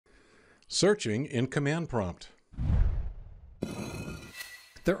Searching in command prompt.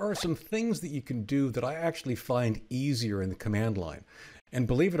 There are some things that you can do that I actually find easier in the command line. And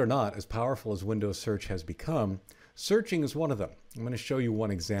believe it or not, as powerful as Windows Search has become, searching is one of them. I'm going to show you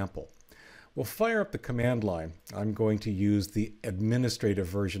one example. We'll fire up the command line. I'm going to use the administrative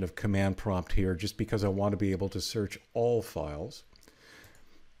version of command prompt here just because I want to be able to search all files.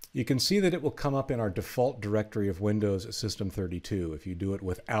 You can see that it will come up in our default directory of Windows System32. If you do it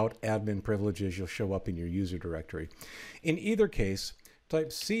without admin privileges, you'll show up in your user directory. In either case,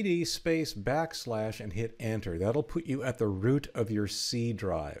 type cd space / and hit enter. That'll put you at the root of your C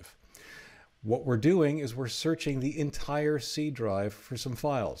drive. What we're doing is we're searching the entire C drive for some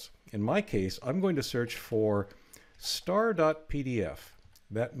files. In my case, I'm going to search for star.pdf.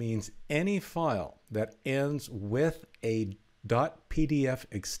 That means any file that ends with a .pdf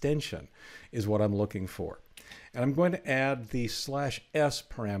extension is what I'm looking for. And I'm going to add the /s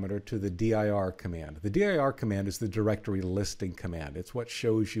parameter to the dir command. The dir command is the directory listing command. It's what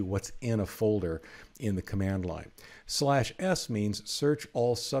shows you what's in a folder in the command line. /s means search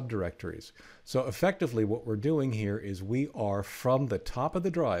all subdirectories. So effectively what we're doing here is we are from the top of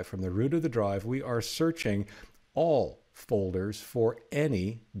the drive, from the root of the drive, we are searching all folders for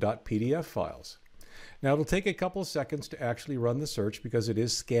any .pdf files. Now it'll take a couple of seconds to actually run the search because it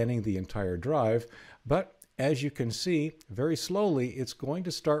is scanning the entire drive, but as you can see, very slowly it's going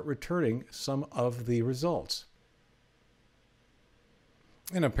to start returning some of the results.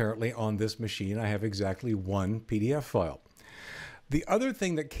 And apparently on this machine I have exactly one PDF file. The other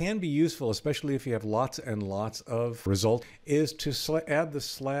thing that can be useful, especially if you have lots and lots of results, is to add the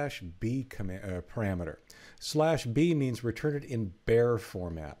 /b parameter. /b means return it in bare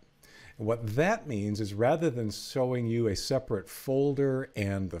format. What that means is rather than showing you a separate folder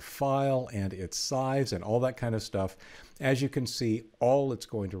and the file and its size and all that kind of stuff, as you can see, all it's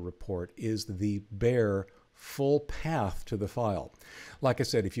going to report is the bare full path to the file. Like I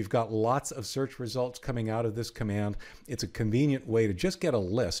said, if you've got lots of search results coming out of this command, it's a convenient way to just get a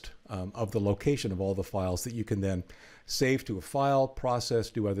list of the location of all the files that you can then save to a file, process,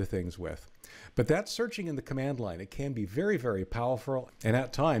 do other things with. But that's searching in the command line. It can be very, very powerful, and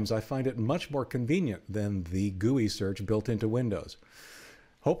at times I find it much more convenient than the GUI search built into Windows.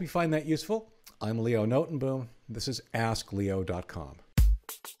 Hope you find that useful. I'm Leo Notenboom. This is askleo.com.